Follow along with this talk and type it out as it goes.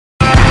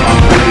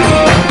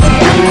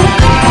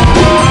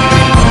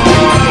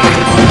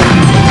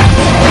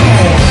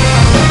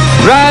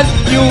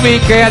movie,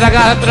 kaya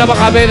naghahanap na naman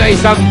kami ng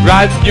isang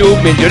brand new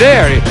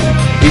millionaire.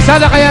 Isa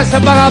na kaya sa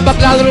mga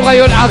maglalaro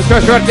ngayon ang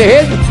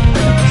swerte-swertehin?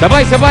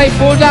 Sabay-sabay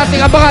po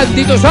nating abangan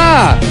dito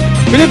sa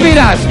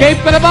Pilipinas.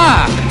 Game ka na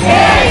ba?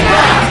 Game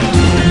na!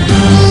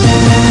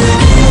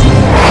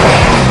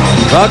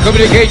 Mga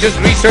communications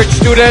research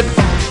student,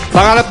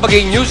 pangarap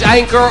maging news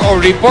anchor or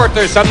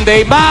reporter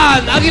someday,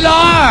 Man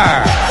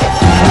Aguilar!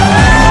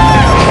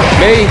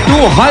 May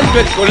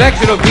 200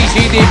 collection of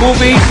VCD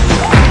movies.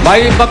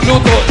 May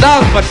magluto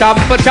ng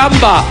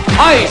pachamba-chamba,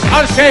 Ice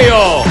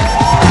Arceo.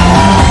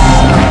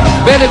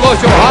 May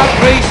negosyo hog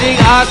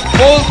racing at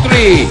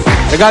poultry.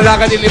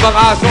 Nagalaga ng 5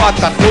 aso at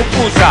 3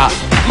 pusa,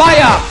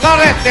 Maya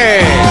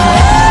Carete.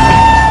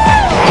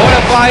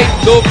 Bonafide,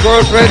 no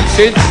girlfriend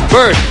since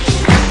birth,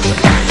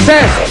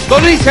 Cez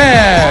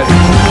Dolisen.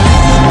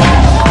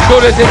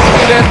 Student and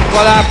student,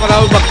 wala pa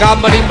raw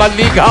magkamaling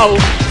manligaw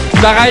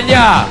sa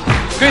kanya,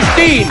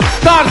 Christine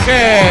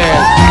Darcel.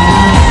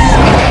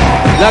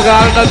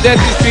 Nag-aaral ng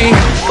dentistry,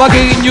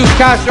 magiging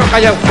newscaster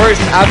kanyang first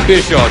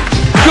ambition,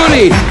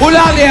 Julie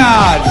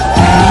Hulalian.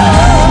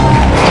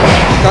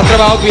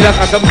 Tatrabaho bilang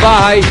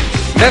kasambahay,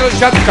 meron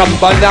siyang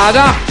kambal na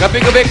anak.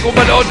 Gabi-gabi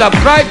kumanood ng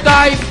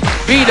primetime,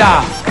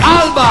 Bida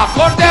Alba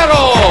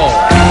Cordero.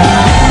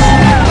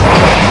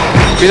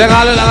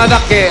 Pinangalan ang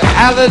anak kay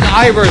Allen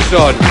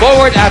Iverson,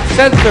 forward at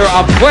center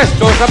ang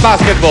pwesto sa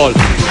basketball,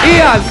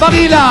 Ian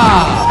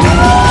Magila.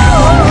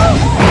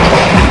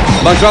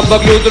 Masarap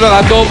magluto ng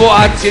adobo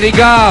at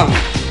sinigang.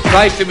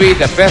 Tries to be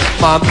the best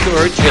mom to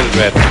her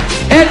children,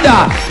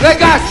 Edna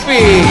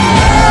Legaspi.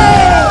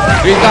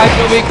 3 times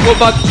a week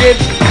kumag-gym,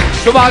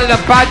 sumali ng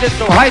pageants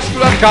from high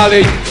school and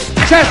college,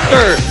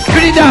 Chester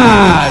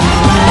Trinidad.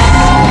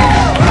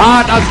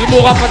 At ang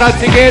sumuka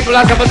patansigin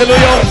mula sa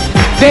Mandaluyong,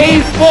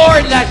 Day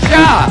 4 na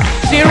siya,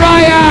 si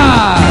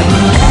Ryan.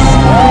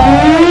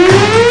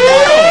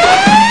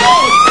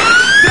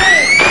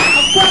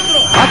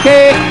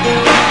 Okay.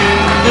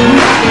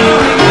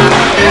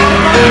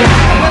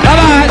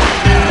 Laban!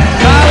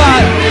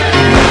 Laban!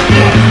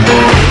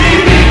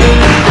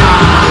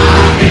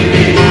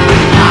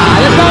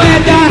 Let's go,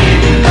 Edna!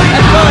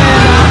 Let's go,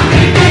 Edna!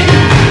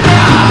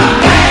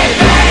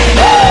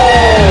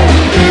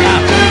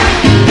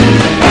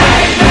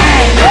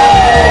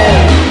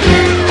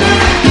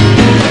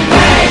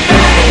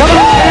 Come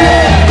on!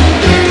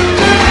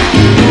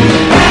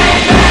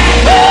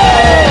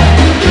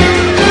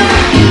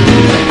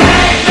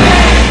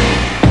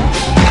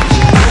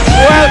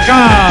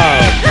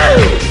 Welcome!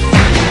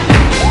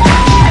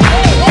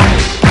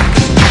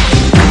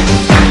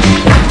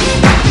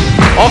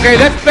 Okay,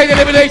 let's play the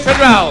elimination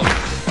round.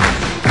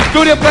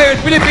 Studio players,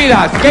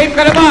 Pilipinas, game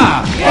ka na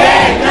ba?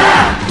 Game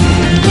na!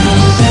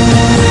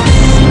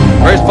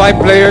 First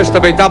 5 players na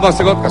may tamang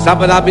sagot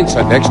kasama namin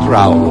sa next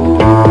round.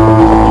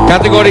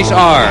 Categories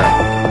are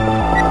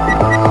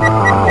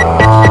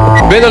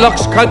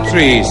Benelux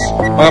countries,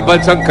 mga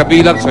bansang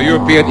kabilang sa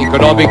European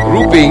Economic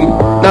Grouping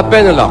na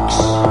Benelux.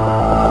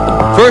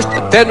 First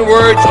 10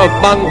 words of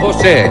Mang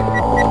Jose.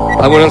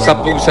 Ang unang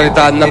 10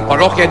 salitaan ng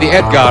parokya ni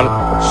Edgar,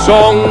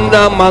 Song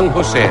na Mang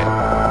Jose.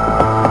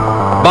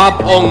 Bob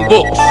Ong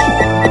Books.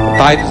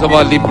 Title sa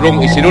mga librong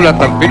isinulat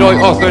ng Pinoy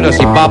author na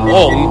si Bob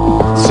Ong.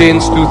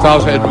 Since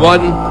 2001,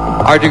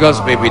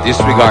 articles may be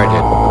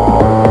disregarded.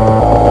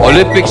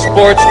 Olympic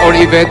sports or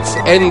events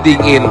ending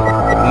in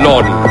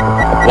LON.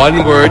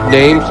 One word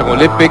names ng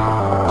Olympic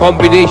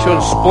combination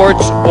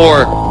sports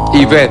or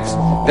events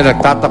na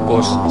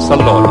nagtatapos sa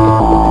LON.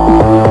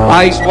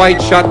 Eyes Wide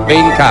Shut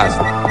main cast.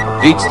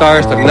 Lead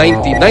stars ng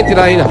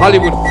 1999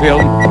 Hollywood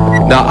film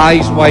na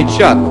Eyes Wide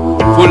Shut.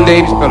 Full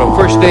names pero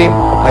first name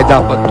ay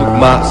dapat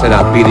tugma sa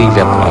napiling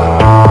letra.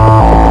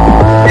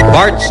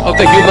 Parts of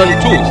the human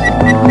tooth.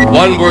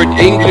 One word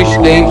English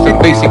names ng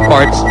basic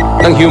parts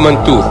ng human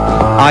tooth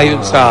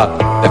ayon sa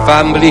The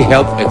Family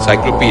Health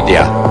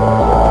Encyclopedia.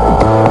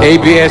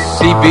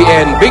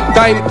 ABS-CBN Big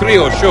Time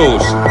Trio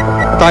shows.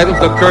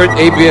 Titles ng current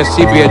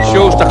ABS-CBN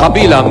shows na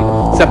kabilang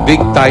sa Big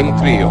Time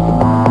Trio.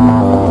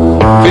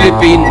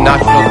 Philippine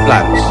National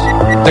Plants.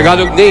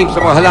 Tagalog names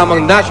sa mga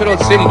halamang national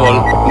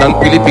symbol ng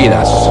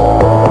Pilipinas.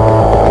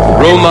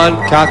 Roman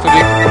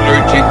Catholic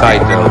clergy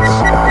titles.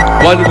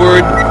 One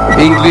word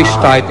English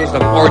titles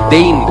ng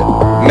ordained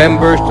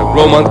members ng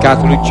Roman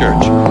Catholic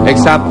Church.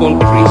 Example,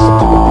 priest.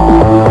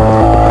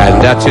 And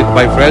that's it,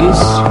 my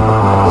friends.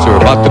 So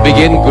we're about to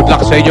begin. Good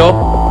luck sa inyo.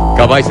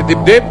 Kabay sa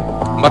dibdib.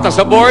 Mata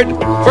sa board.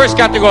 First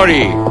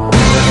category.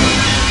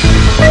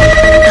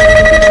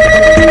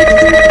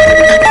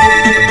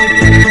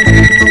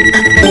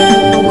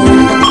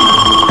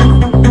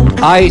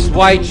 Eyes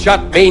Wide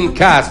Shut main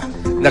cast.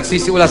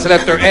 Nagsisimula sa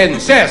letter N.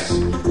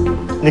 Cez.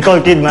 Nicole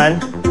Kidman.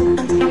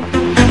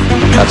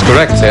 That's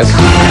correct, Cez.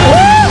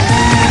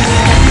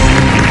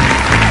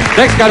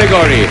 Next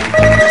category.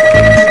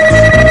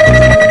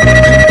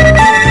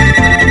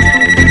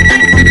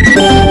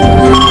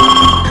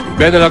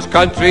 Benelux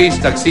countries.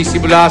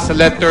 Nagsisimula sa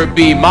letter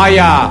B.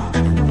 Maya.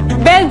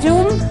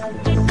 Belgium.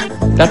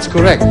 That's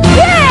correct.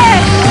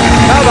 Yes!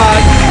 Come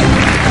on.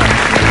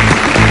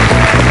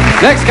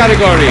 Next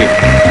category.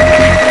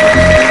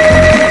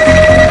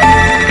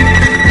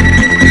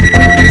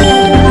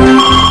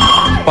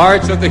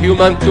 Parts of the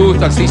human tooth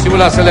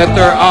nagsisimula sa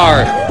letter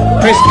R.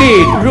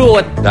 Christine.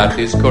 Root. That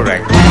is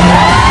correct.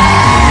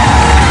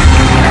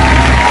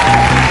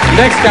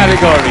 Next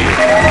category.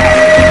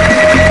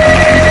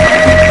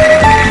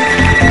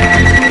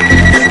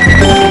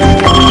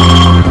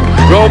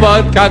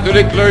 Roman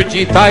Catholic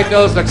clergy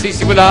titles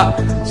nagsisimula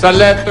sa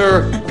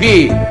letter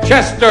P.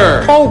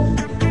 Chester. Pope.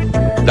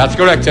 That's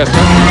correct,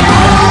 Chester.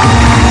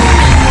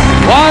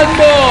 One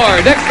more.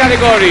 Next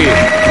category.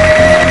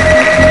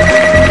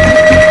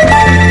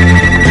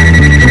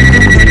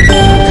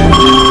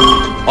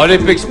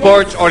 Olympic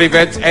sports or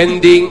events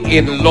ending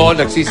in law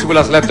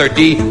nagsisimula sa letter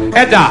D.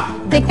 Edna.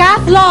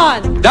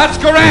 Decathlon. That's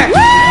correct.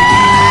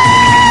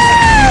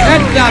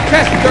 Edna,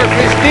 Chester,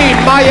 Christine,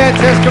 Maya,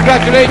 says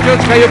congratulations.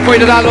 Kayo po'y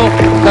nanalo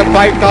ng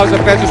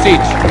 5,000 pesos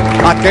each.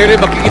 At kayo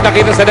rin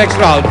makikita-kita sa next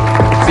round.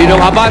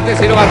 Sinong abante,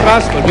 sinong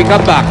atras? When we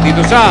come back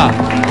dito sa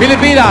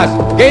Pilipinas.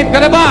 Game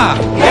ka na ba?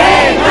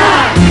 Game na!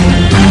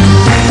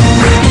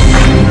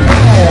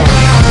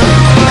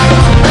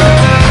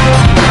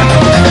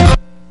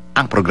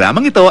 Ang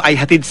programang ito ay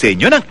hatid sa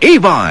inyo ng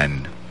Avon.